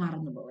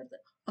മറന്നു പോകരുത്.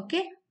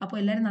 ഓക്കെ, അപ്പോൾ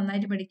എല്ലാവരും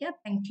നന്നായിട്ട് പഠിക്കുക.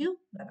 Thank you.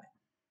 Bye bye.